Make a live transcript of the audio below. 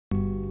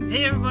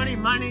Hey everybody,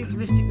 my name is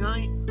Mystic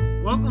Knight.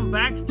 Welcome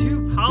back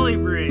to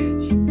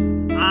Polybridge.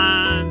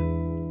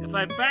 If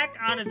I back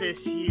out of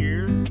this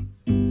here,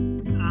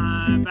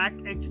 back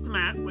exit the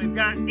map, we've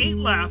got 8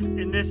 left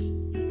in this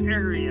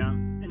area,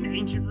 in the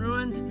ancient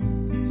ruins.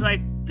 So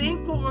I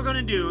think what we're going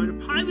to do,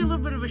 it'll probably be a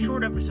little bit of a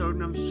short episode,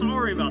 and I'm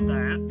sorry about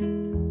that.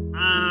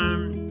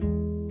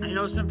 I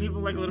know some people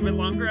like a little bit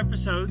longer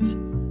episodes,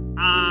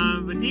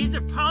 but these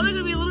are probably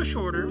going to be a little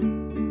shorter.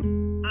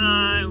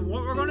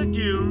 What we're going to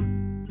do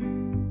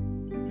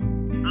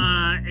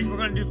is we're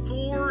going to do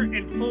 4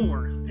 and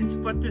 4 and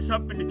split this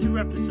up into 2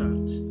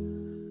 episodes.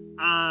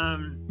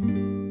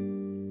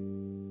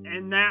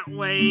 And that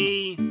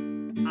way,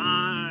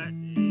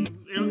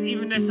 it'll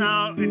even this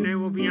out, and then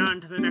we'll be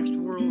on to the next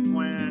world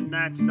when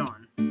that's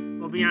done.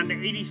 We'll be on the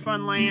 80s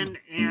Funland,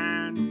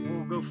 and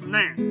we'll go from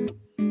there.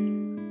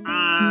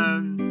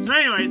 So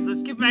anyways,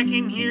 let's get back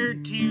in here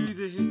to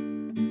the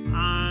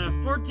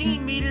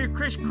 14-meter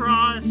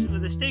CRISS-CROSS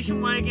with a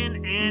station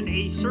wagon and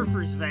a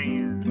surfer's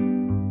van.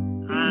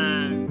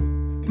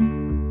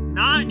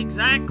 Not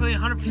exactly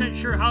 100%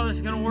 sure how this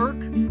is going to work,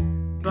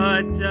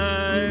 but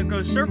it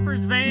goes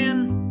surfer's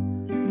van,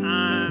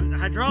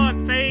 hydraulic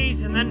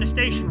phase, and then the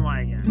station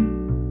wagon.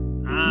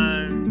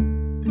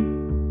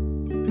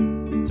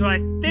 So I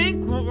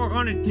think what we're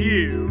going to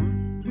do,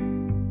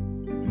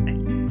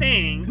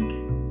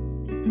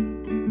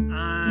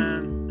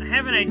 I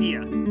have an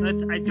idea.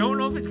 I don't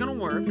know if it's going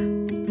to work,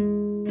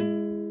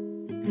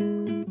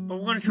 but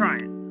we're going to try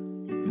it.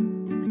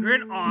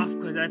 Grid off,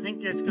 because I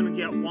think it's going to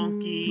get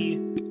wonky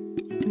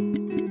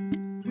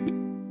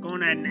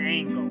going at an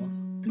angle.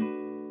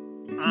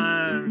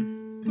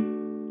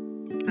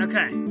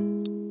 Okay.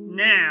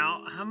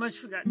 Now, how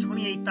much we got?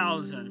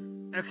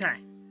 28,000. Okay.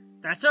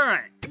 That's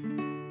alright.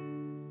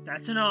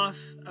 That's enough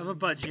of a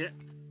budget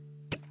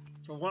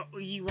for what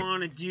we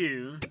want to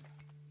do.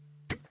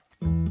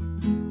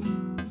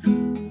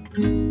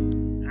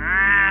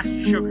 Ah,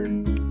 sugar.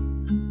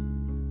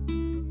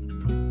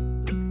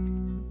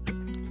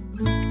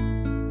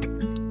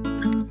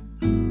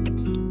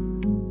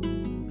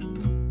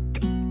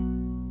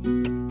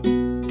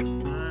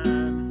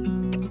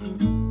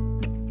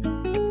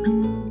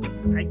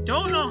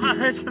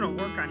 That's gonna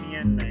work on the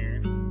end there.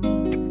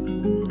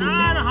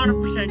 Not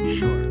 100%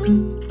 sure.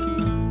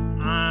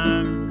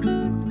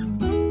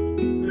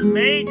 We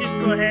may just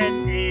go ahead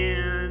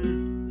and,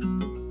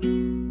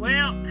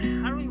 well,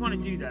 how do we want to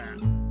do that?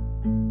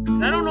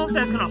 'Cause I don't know if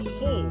that's gonna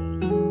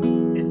hold.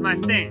 Is my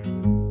thing.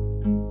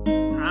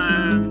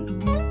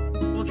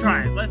 We'll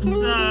try it. Let's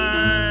stress.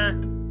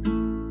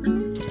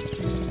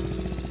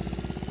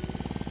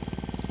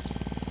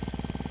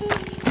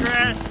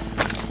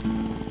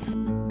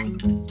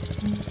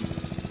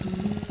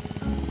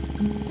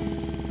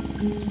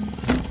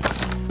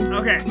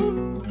 Okay,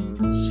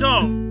 so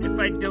if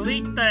I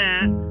delete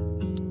that,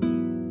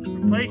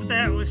 replace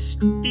that with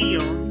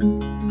steel,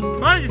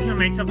 probably just gonna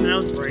make something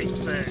else break,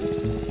 but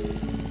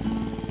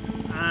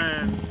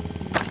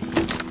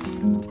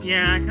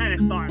yeah, I kind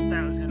of thought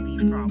that was gonna be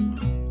a problem.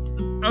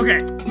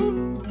 Okay,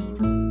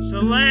 so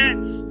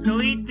let's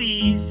delete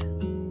these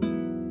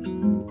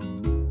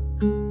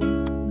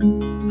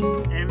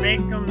and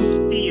make them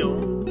steel.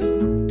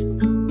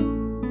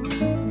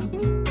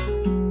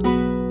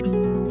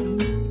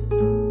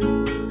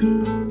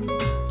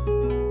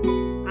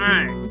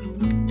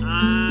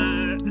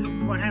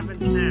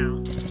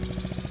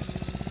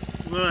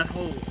 Will it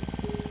hold?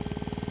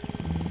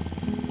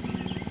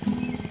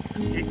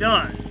 It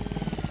does.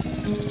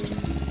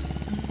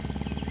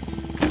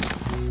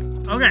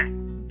 Okay,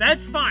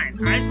 that's fine.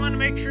 I just want to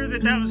make sure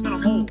that that was going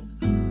to hold.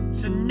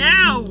 So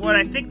now what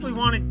I think we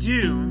want to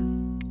do,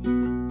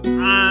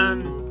 I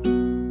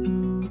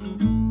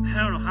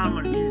don't know how I'm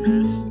going to do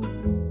this.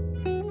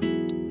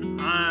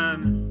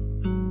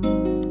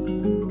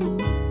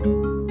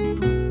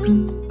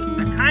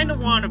 I kind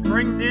of want to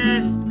bring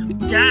this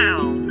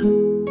down.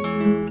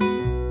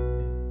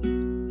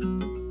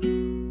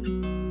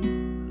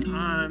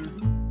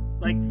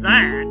 Like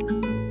that,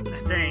 I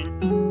think.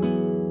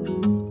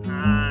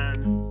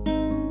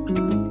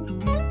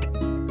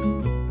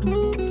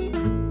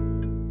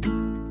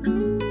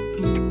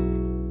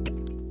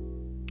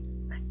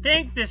 I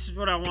think this is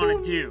what I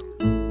want to do.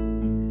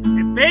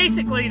 And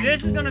basically,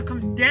 this is going to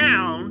come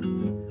down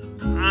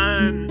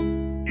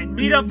and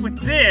meet up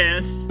with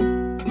this,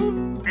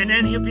 and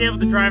then he'll be able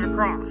to drive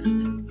across.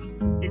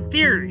 In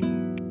theory.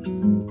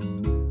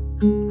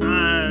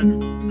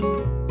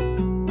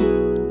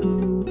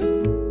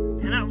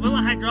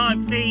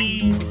 Hydraulic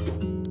phase.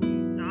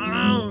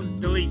 Oh,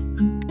 delete.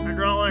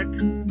 Hydraulic.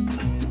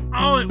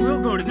 Oh, it will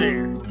go to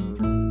there.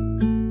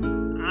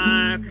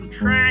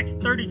 Contract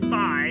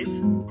 35.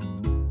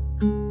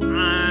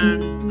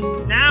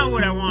 Now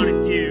what I want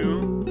to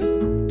do.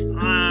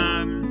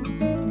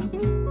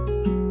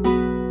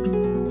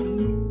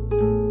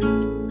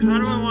 How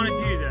do I want to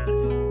do this?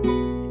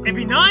 It'd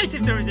be nice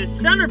if there was a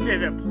center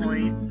pivot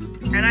point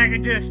and I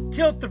could just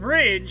tilt the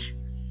bridge.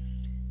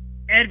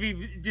 It'd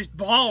be just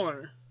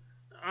baller.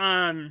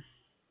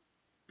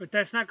 But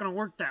that's not going to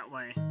work that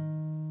way.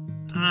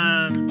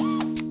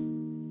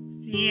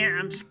 See,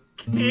 I'm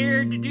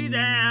scared to do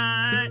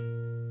that.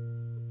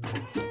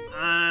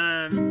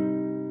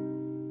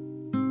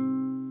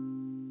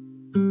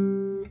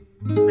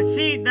 But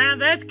see, now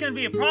that's gonna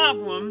be a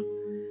problem,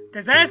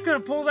 because that's gonna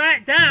pull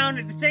that down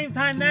at the same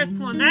time that's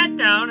pulling that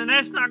down, and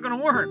that's not gonna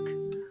work.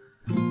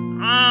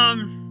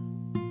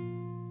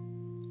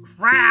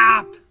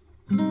 Crap!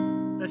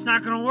 That's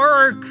not gonna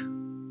work.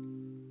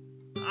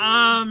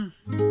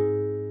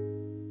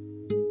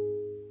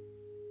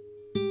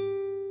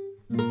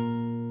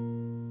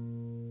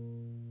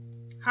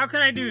 How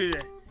can I do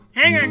this?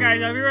 Hang on,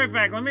 guys. I'll be right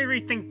back. Let me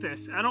rethink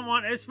this. I don't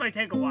want... This might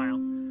take a while.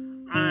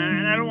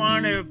 And I don't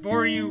want to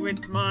bore you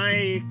with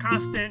my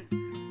constant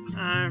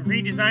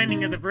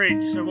redesigning of the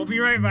bridge. So we'll be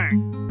right back.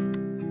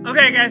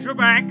 Okay, guys. We're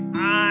back.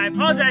 I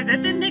apologize.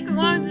 That didn't take as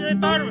long as I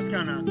thought it was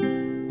gonna.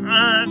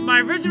 My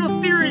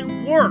original theory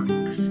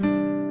works.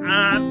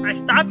 I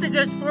stopped it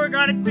just before it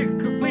got to the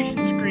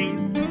completion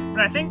screen.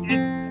 But I think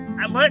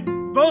I let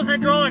both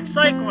hydraulics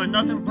cycle and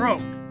nothing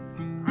broke.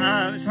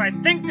 So I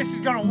think this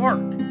is gonna work.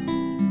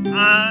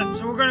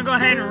 So we're gonna go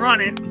ahead and run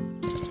it.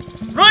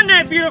 Run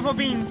that beautiful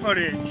bean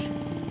footage.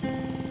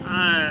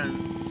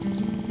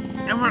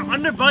 And we're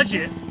under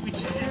budget,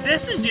 which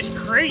this is just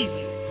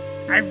crazy.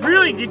 I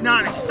really did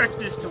not expect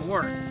this to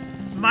work.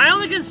 My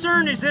only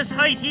concern is this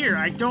height here.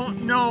 I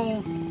don't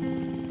know.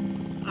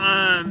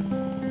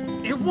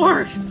 It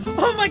works.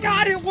 Oh my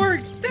god, it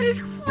works. That is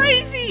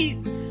crazy.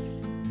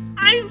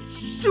 I'm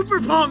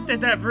super pumped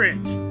at that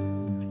bridge.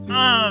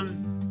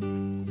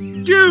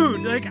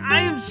 Dude, like,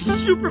 I am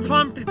super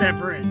pumped at that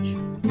bridge.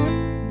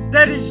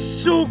 That is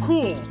so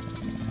cool.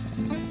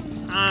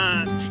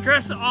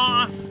 Stress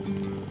off.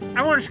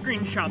 I want to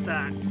screenshot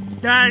that.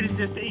 That is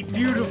just a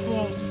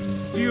beautiful,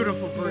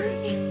 beautiful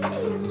bridge.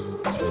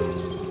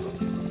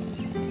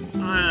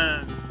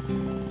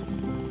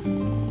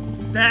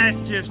 That's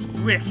just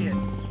wicked.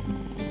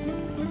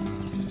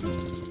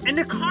 And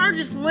the car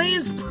just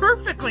lands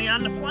perfectly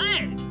on the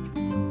flag.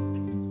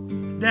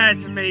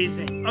 That's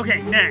amazing.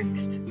 Okay,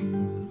 next.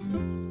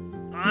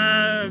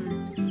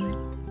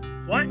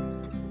 What?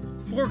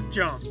 Fork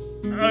jump.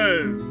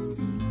 Oh.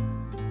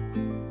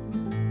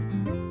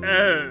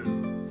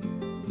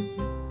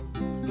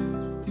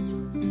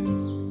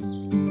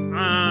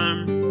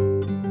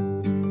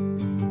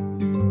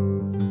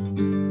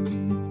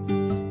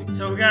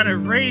 So we gotta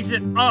raise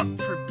it up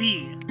for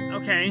B.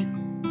 Okay.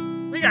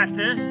 We got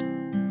this.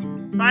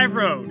 5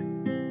 road.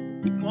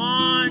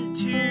 1,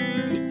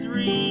 2,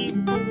 3,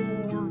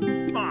 4,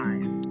 5.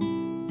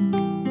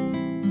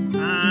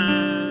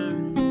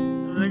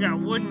 I got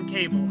wooden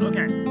cable.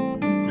 Okay.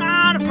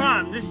 Not a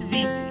problem. This is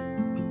easy.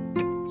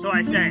 So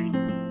I say.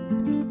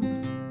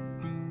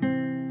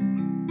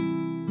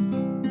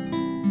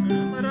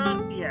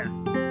 Yeah.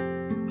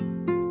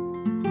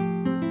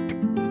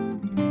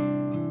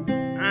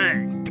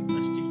 Alright.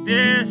 Let's do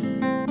this.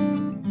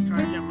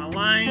 Charge up my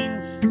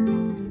lines.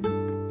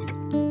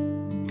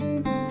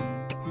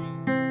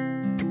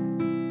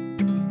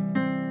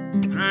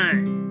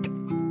 Alright.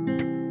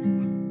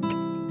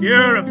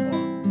 Beautiful.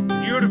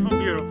 Beautiful,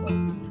 beautiful.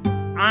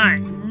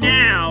 Alright,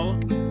 now,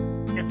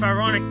 if I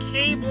run a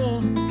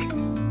cable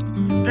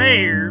to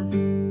there,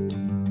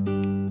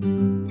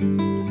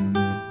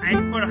 I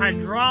can put a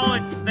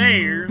hydraulic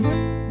there,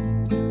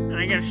 and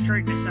I gotta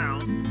straighten this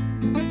out,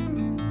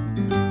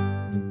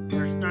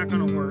 or it's not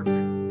gonna work.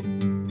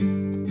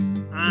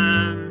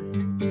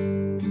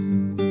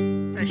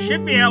 I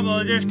should be able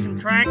to just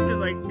contract it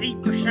like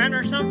 8%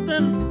 or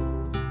something,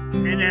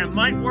 and that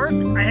might work.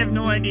 I have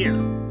no idea.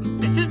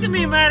 It's just gonna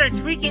be a matter of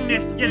tweaking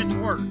this to get it to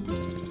work.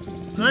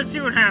 So let's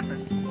see what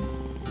happens.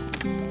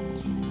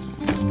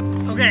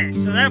 Okay,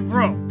 so that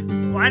broke.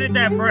 Why did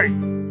that break?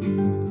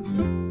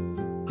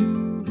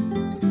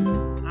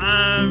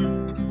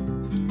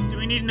 Do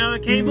we need another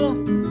cable?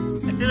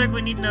 I feel like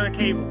we need another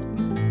cable.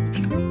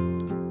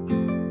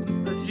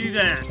 Let's do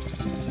that.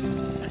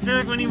 I feel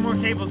like we need more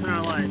cables in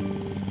our life.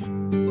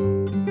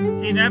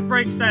 See, that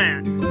breaks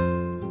that.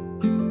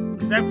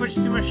 Because that puts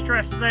too much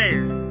stress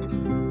there.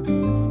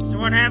 So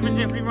what happens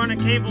if we run a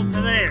cable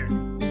to there?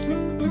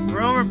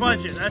 We're over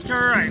budget. That's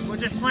alright. We're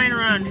just playing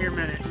around here a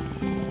minute.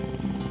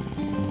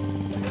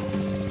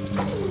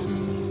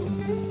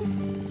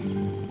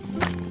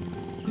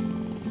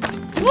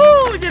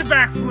 Woo! We did a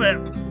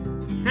backflip.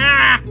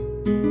 Ah!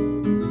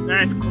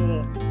 That's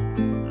cool.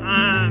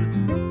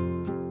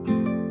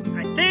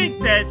 I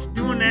think that's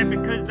doing that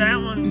because that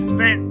one's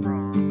bent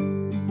wrong.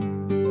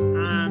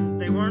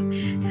 They weren't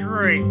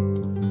straight.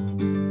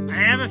 I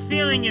have a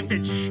feeling if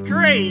it's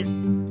straight,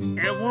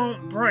 it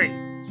won't break.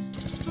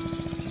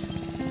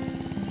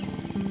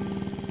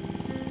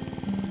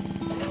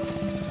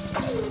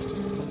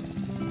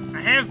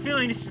 I have a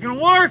feeling this is gonna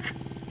work!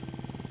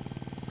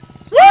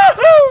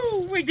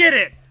 Woohoo! We did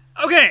it!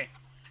 Okay.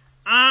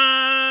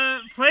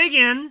 Play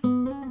again.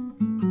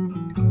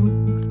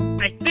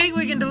 I think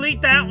we can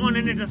delete that one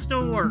and it'll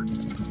still work.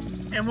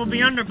 And we'll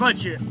be under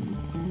budget.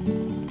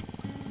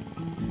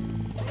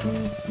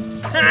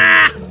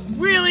 Ah!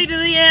 Really to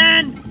the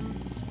end?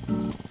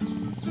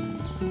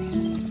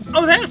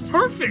 Oh, that is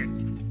perfect.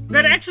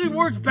 That actually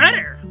works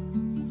better.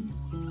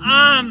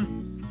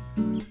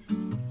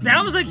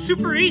 That was like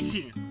super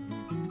easy.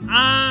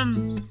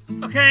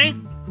 Okay.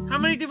 How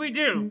many did we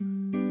do?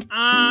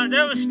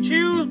 That was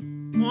 2.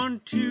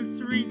 1, 2,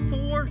 3,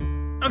 4.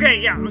 Okay,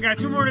 yeah, we got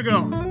 2 more to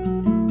go.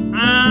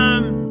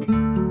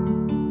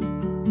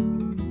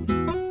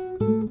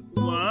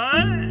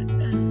 What?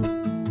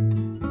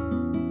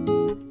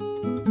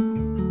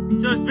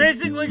 So it's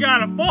basically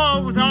gotta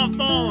fall without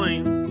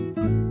falling.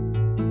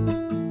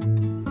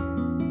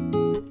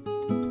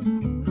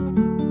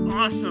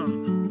 Awesome.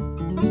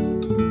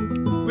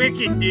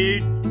 Wicked,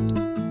 dude.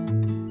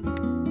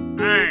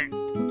 Alright.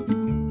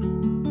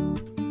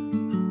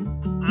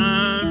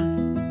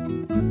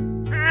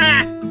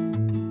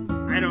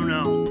 I don't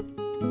know.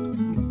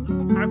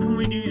 How can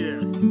we do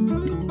this?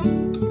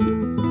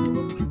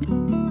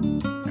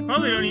 I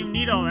probably don't even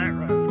need all that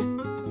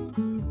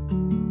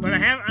road. But I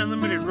have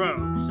unlimited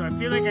road, so I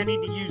feel like I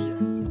need to use it.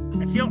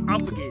 I feel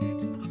obligated.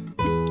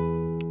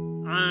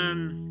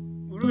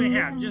 What do we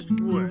have? Just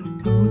wood.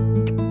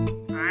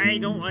 I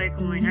don't like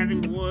only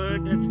having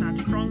wood. That's not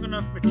strong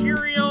enough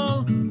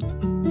material.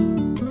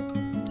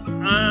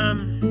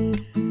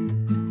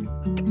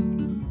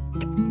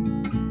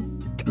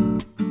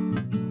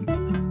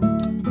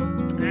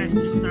 That's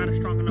just not a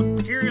strong enough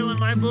material in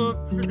my book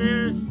for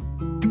this.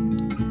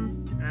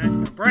 That's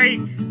gonna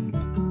break.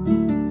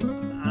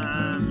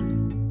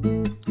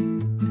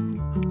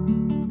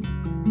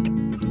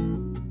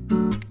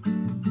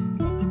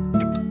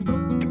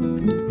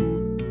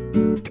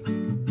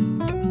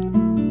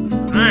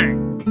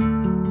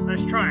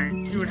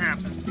 See what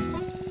happens.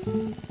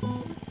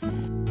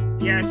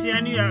 Yeah, see,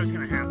 I knew that was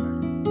gonna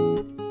happen.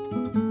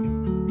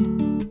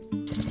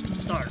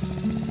 Start.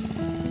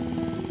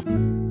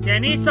 See, I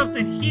need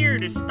something here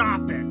to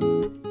stop it.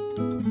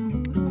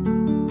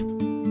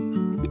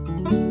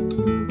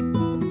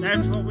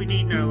 That's what we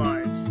need in our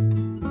lives.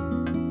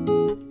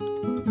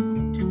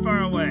 Too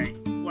far away.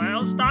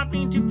 Well, stop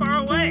being too far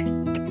away.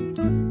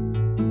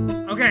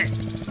 Okay.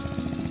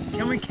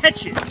 Can we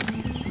catch it?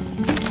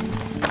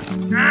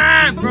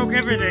 Ah, broke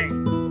everything.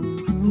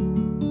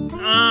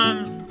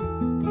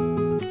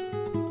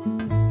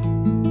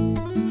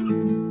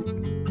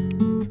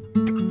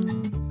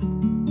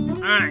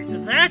 Alright, so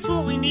that's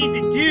what we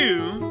need to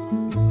do,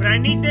 but I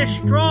need this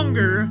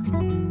stronger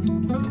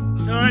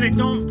so that it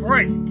don't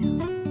break.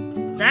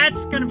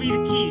 That's gonna be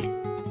the key.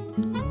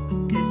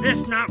 Is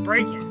this not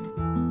breaking?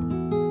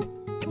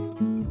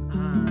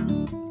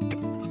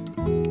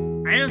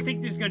 I don't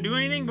think this is gonna do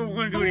anything, but we're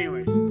gonna do it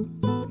anyways.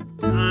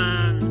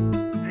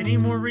 I need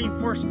more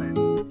reinforcement.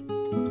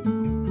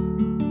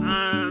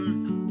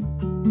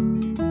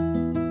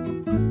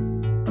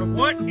 But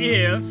what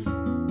if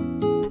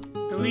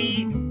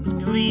delete,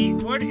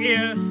 what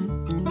if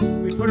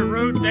we put a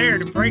road there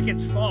to break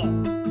its fall?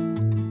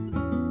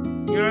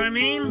 You know what I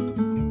mean?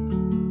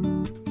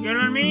 You know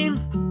what I mean?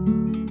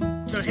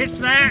 So it hits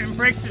that and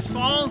breaks its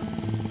fall.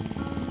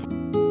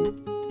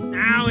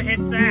 Now it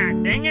hits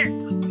that. Dang it.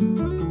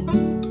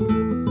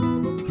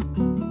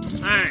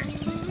 Alright.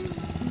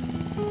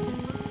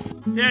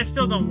 That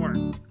still don't work,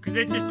 because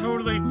it just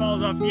totally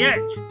falls off the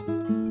edge.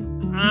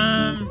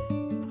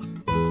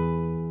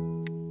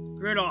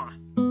 Grid off.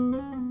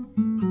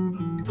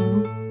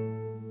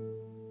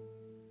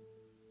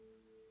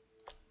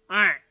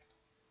 Alright.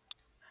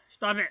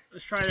 Stop it.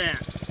 Let's try that.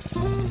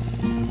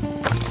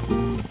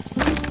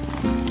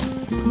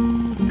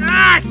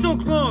 Ah, so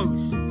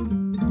close!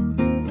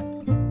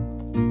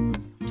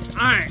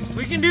 Alright,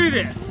 we can do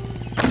this.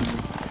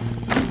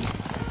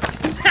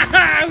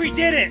 Haha, we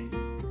did it!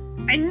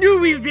 I knew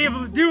we would be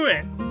able to do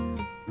it!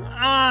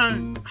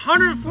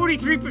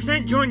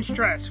 143% joint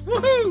stress.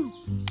 Woohoo!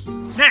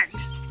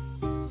 Next.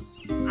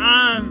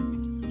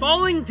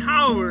 Falling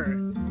tower.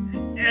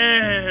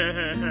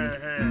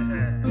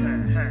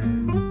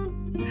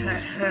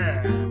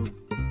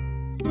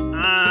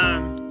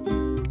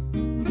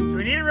 So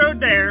we need a road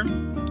there. A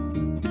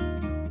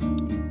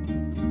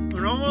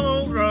normal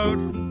old road.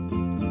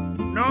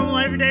 Normal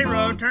everyday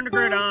road. Turn the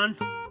grid on.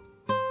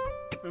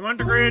 We want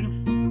the grid.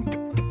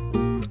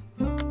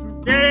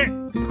 Did it.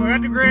 We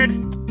got the grid.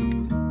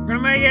 We're gonna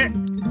make it.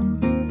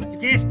 You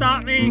can't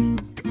stop me.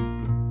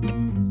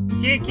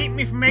 You can't keep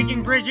me from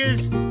making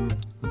bridges.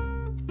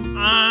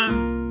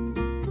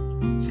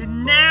 So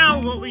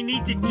now what we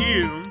need to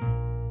do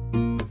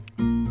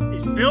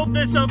is build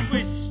this up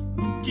with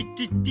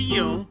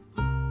steel.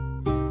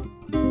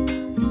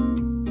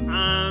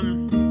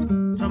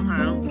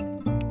 Somehow.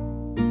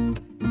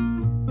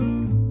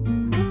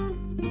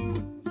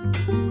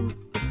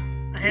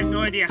 I have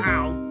no idea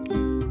how.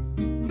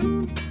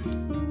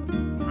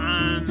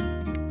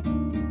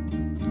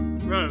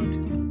 Road.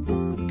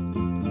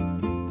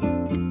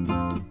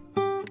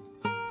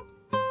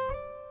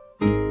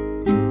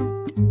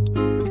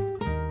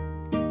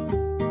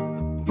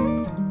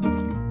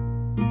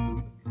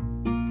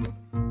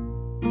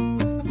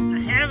 I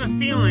have a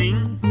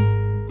feeling,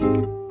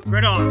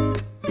 right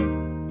off,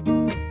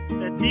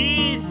 that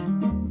these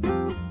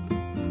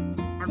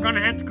are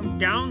gonna have to come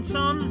down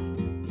some.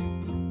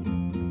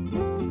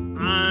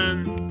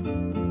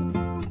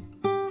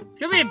 It's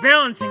gonna be a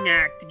balancing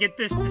act to get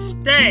this to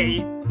stay.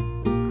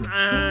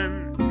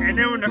 And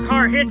then when the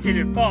car hits it,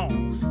 it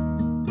falls.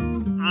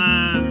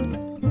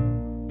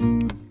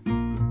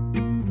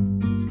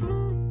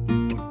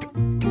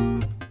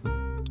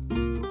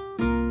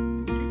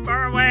 Too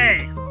far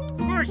away. Of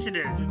course it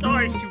is. It's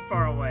always too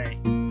far away.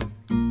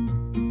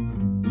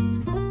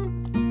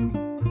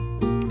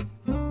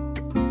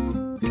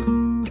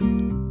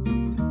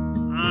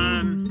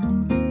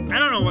 I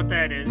don't know what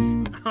that is.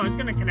 I was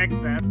gonna connect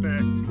that, but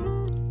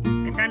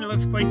it kind of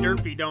looks quite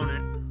derpy, don't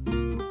it?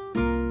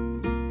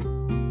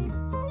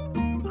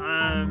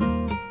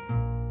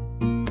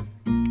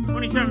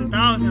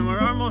 27,000. We're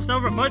almost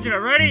over budget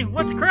already.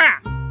 What the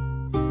crap?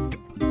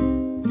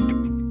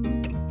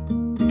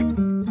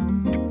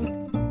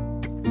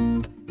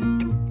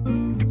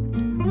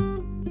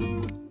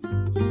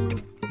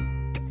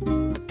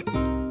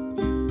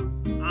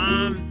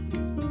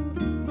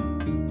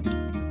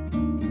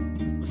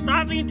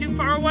 Stop being too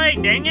far away,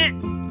 dang it!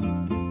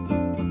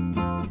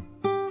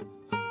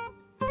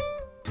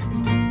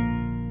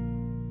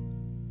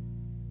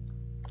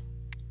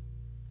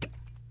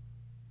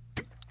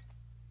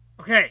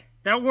 Okay,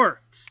 that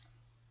works.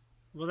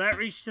 Will that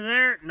reach to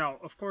there? No,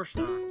 of course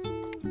not.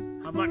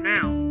 How about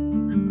now?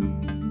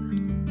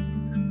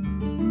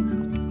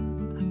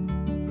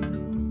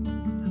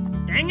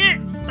 Dang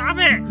it! Stop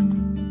it!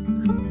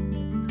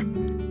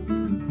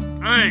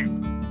 Alright.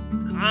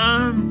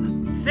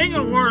 This ain't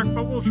gonna work,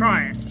 but we'll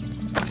try it.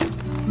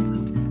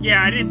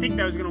 Yeah, I didn't think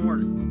that was gonna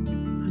work.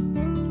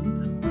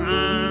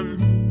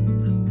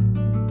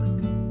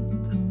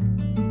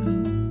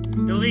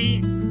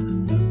 Delete.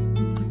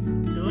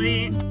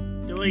 Delete.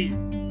 Delete.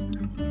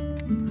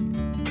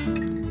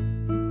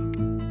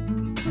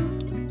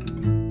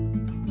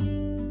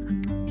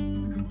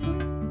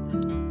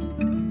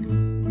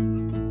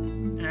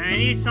 And I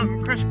need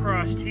something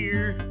crisscrossed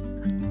here.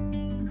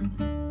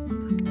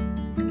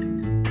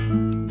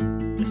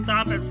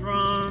 Stop it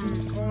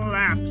from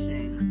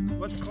collapsing.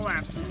 What's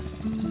collapsing?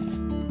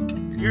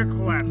 You're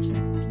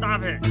collapsing.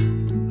 Stop it.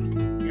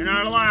 You're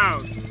not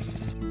allowed.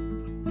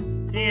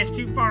 See, it's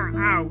too far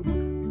out.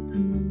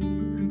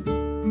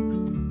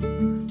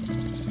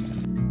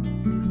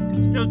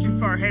 Still too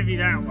far heavy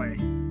that way.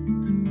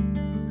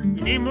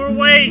 You need more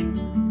weight.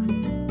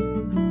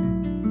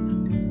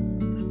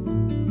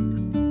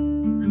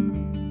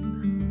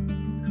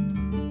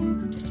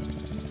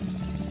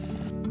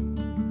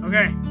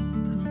 Okay.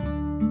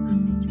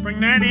 Bring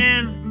that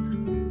in.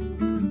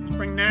 Let's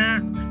bring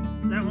that.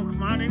 That won't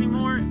come out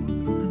anymore?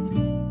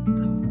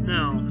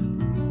 No.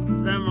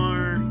 Because them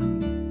are...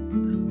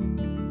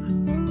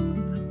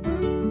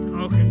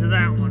 Okay, so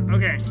that one.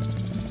 Okay.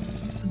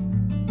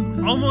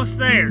 Almost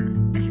there.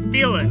 I can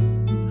feel it.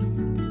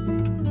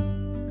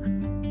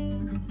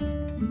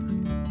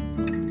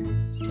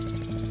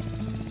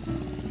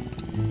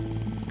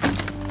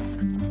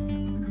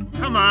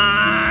 Come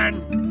on!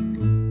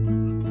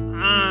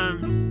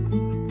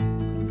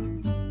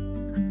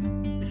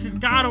 This has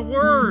gotta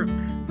work!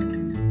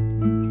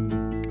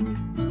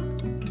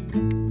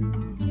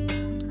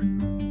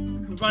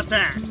 What about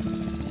that?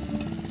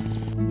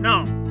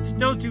 No, it's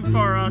still too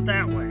far out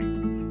that way.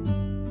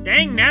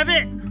 Dang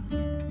nabbit!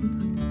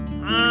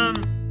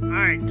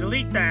 Alright,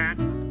 delete that.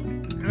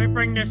 Let me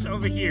bring this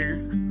over here.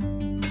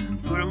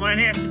 What I might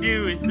have to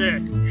do is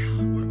this.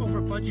 We're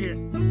over budget.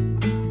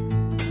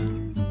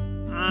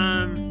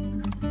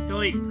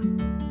 Delete.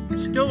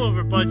 Still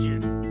over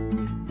budget.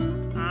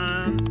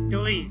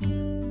 Delete.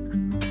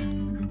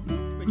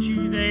 Put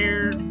you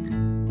there.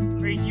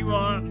 Raise you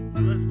up.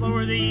 Let's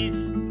lower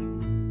these.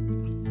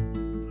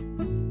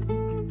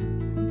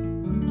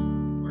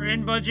 We're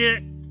in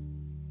budget.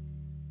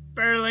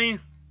 Barely.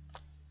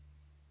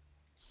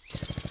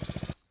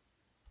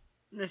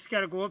 This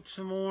gotta go up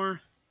some more.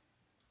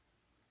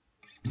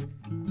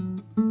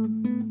 And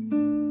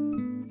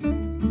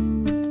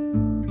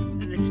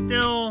it's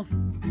still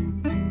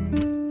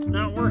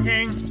not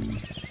working.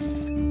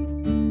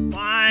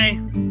 Why?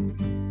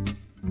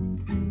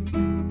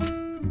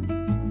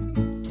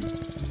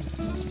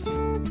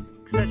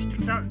 Because that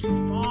sticks out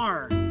too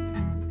far.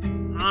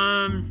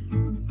 I'm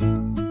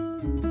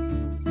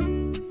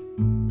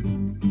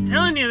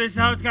telling you this is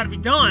how it's gotta be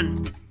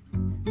done.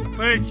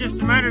 But it's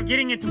just a matter of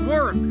getting it to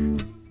work.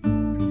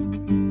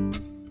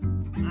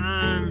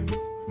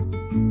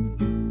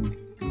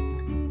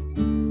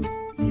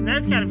 See,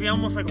 that's gotta be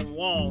almost like a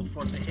wall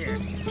for it to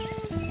hit.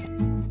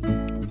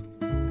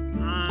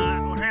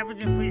 What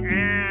happens if we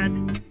add...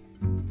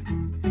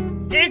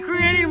 Can't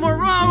create any more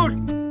road!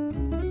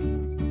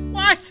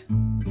 What?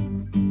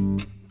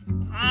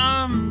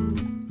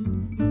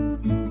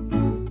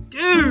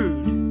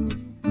 Dude!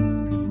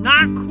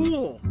 Not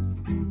cool.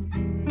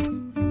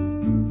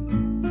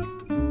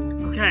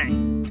 Okay.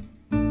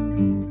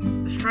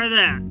 Let's try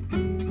that.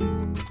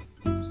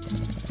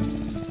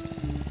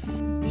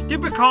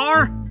 Stupid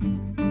car!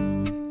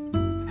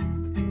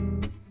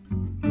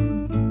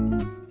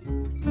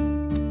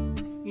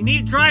 You need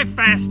need to drive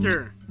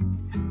faster.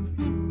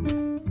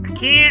 I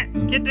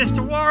can't get this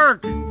to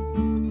work.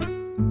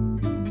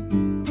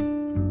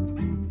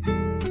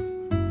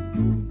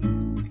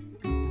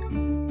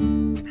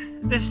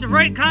 This is the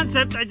right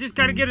concept, I just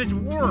gotta get it to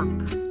work.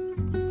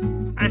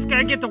 I just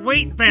gotta get the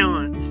weight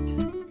balanced.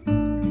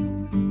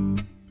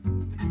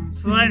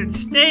 So that it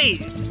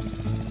stays.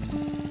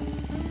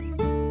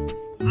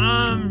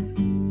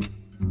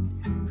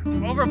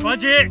 Over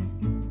budget.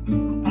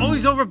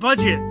 Always over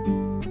budget.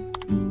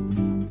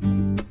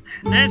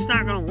 That's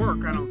not gonna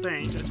work, I don't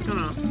think. It's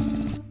gonna...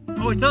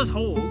 Oh, it does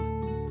hold.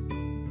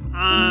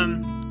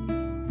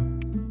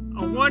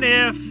 What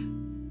if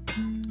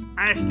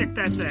I stick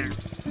that there?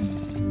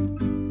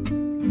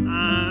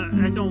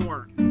 That don't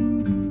work.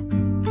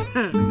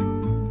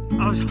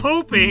 I was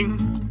hoping,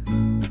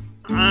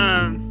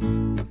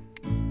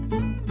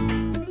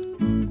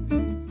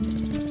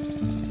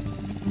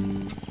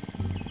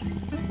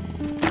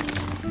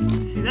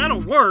 see,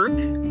 that'll work.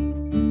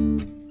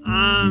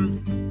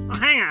 Oh,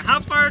 hang on, how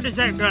far does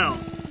that go?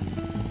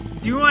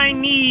 Do I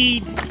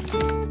need,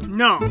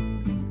 no.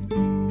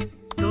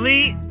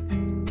 Delete,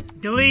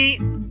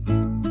 delete.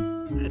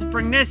 Let's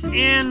bring this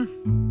in.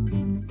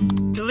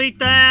 Delete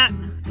that.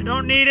 I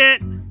don't need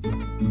it.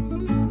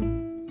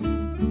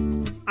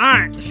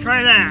 Alright, let's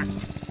try that.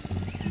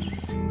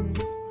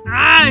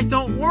 Ah, it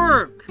don't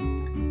work.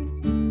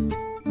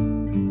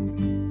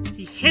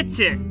 He hits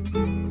it.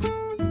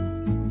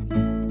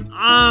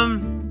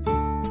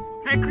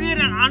 Can I create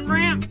an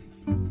on-ramp?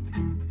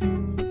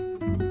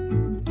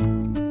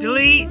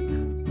 Delete.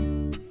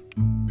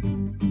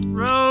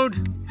 Road.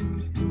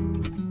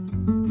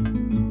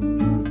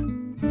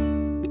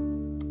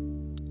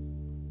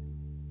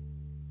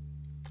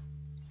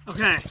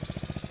 Okay.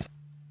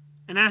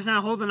 And that's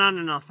not holding on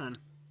to nothing.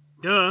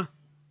 Duh.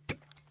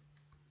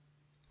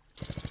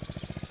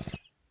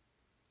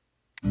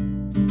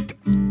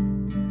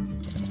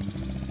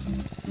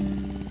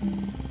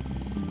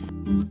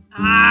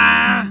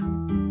 Ah!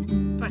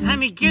 By the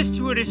time he gets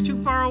to it, it's too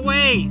far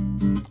away.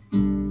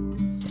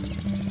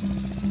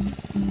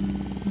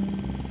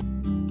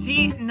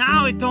 See,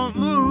 now it don't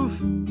move.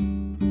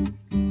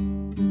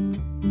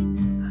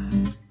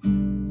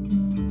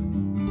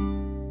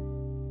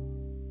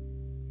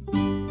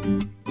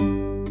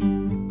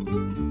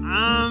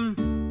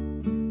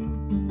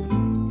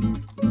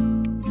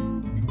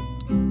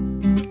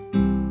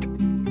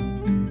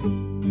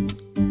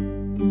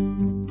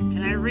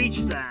 Can I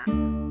reach that?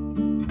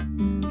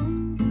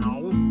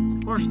 No, of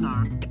course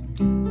not.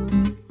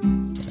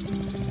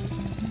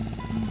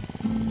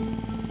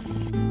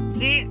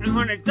 See, and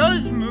when it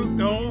does move,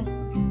 though,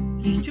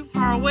 he's too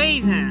far away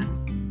then.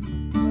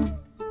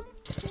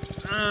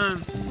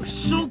 We're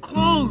so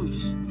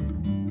close.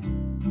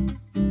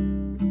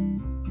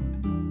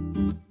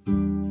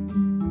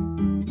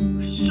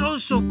 We're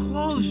so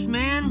close,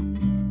 man.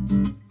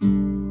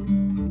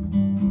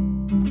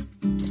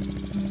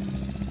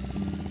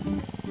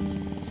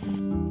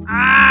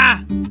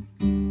 Ah!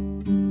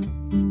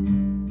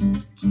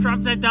 Let's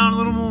drop that down a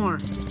little more.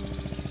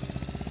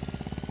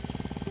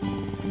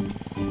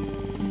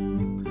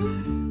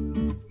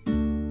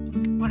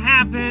 What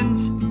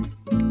happens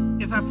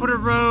if I put a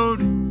road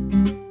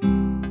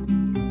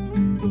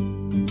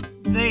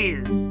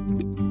there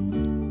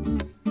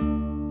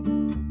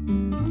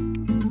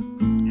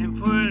and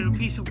put a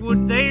piece of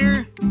wood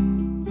there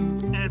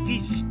and a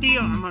piece of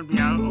steel? I'm gonna be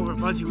out over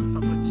budget if I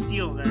put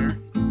steel there.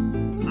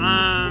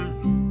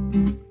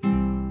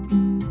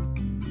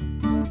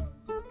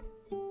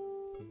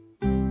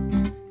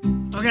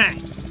 Okay.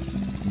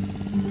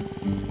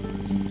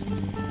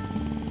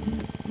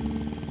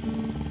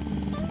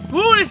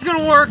 Ooh, it's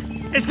gonna work!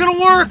 It's gonna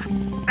work!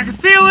 I can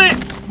feel it!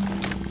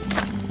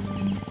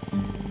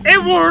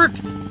 It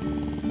worked!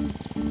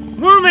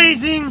 We're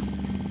amazing!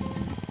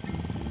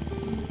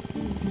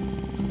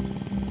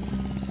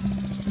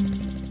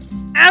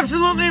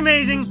 Absolutely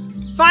amazing!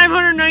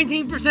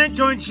 519%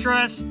 joint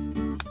stress.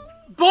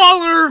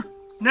 Baller!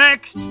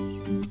 Next.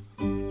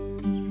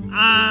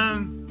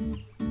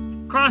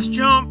 Cross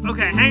jump.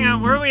 Okay, hang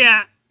on. Where are we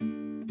at?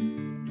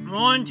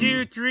 1,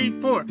 2, 3,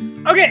 4.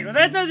 Okay, well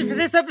that does it for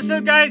this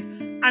episode, guys.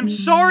 I'm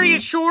sorry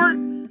it's short.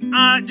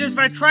 Just if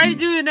I try to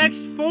do the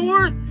next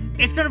 4,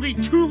 it's gonna be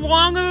too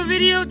long of a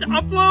video to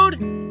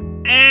upload.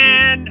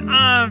 And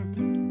I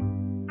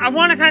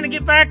want to kind of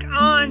get back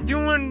on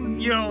doing,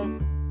 you know,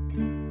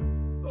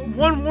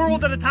 one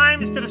world at a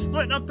time instead of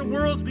splitting up the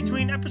worlds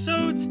between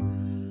episodes.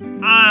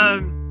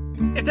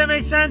 If that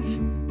makes sense.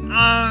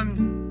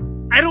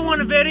 I don't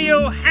want a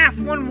video half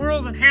one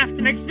world and half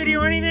the next video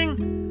or anything.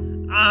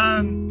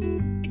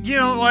 You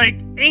know,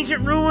 like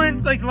Ancient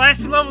Ruins, like the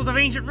last 2 levels of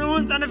Ancient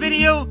Ruins on a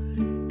video,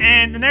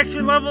 and the next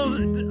 2 levels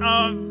of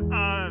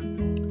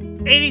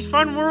 80s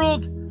Fun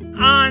World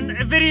on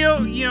a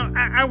video. You know,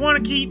 I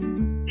want to keep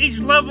each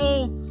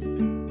level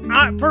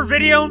per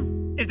video,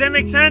 if that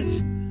makes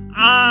sense.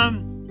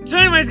 So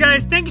anyways,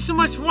 guys, thank you so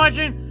much for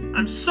watching.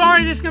 I'm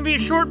sorry this is going to be a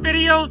short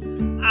video.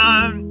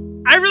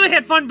 I really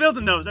had fun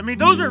building those. I mean,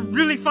 those are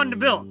really fun to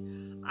build.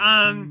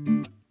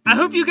 I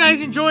hope you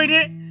guys enjoyed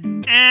it.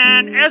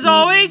 And as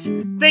always,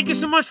 thank you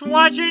so much for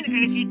watching.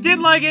 And if you did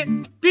like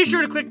it, be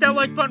sure to click that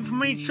like button for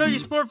me to show your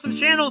support for the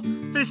channel,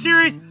 for the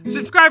series.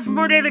 Subscribe for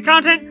more daily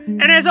content.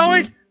 And as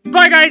always,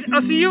 bye guys.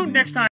 I'll see you next time.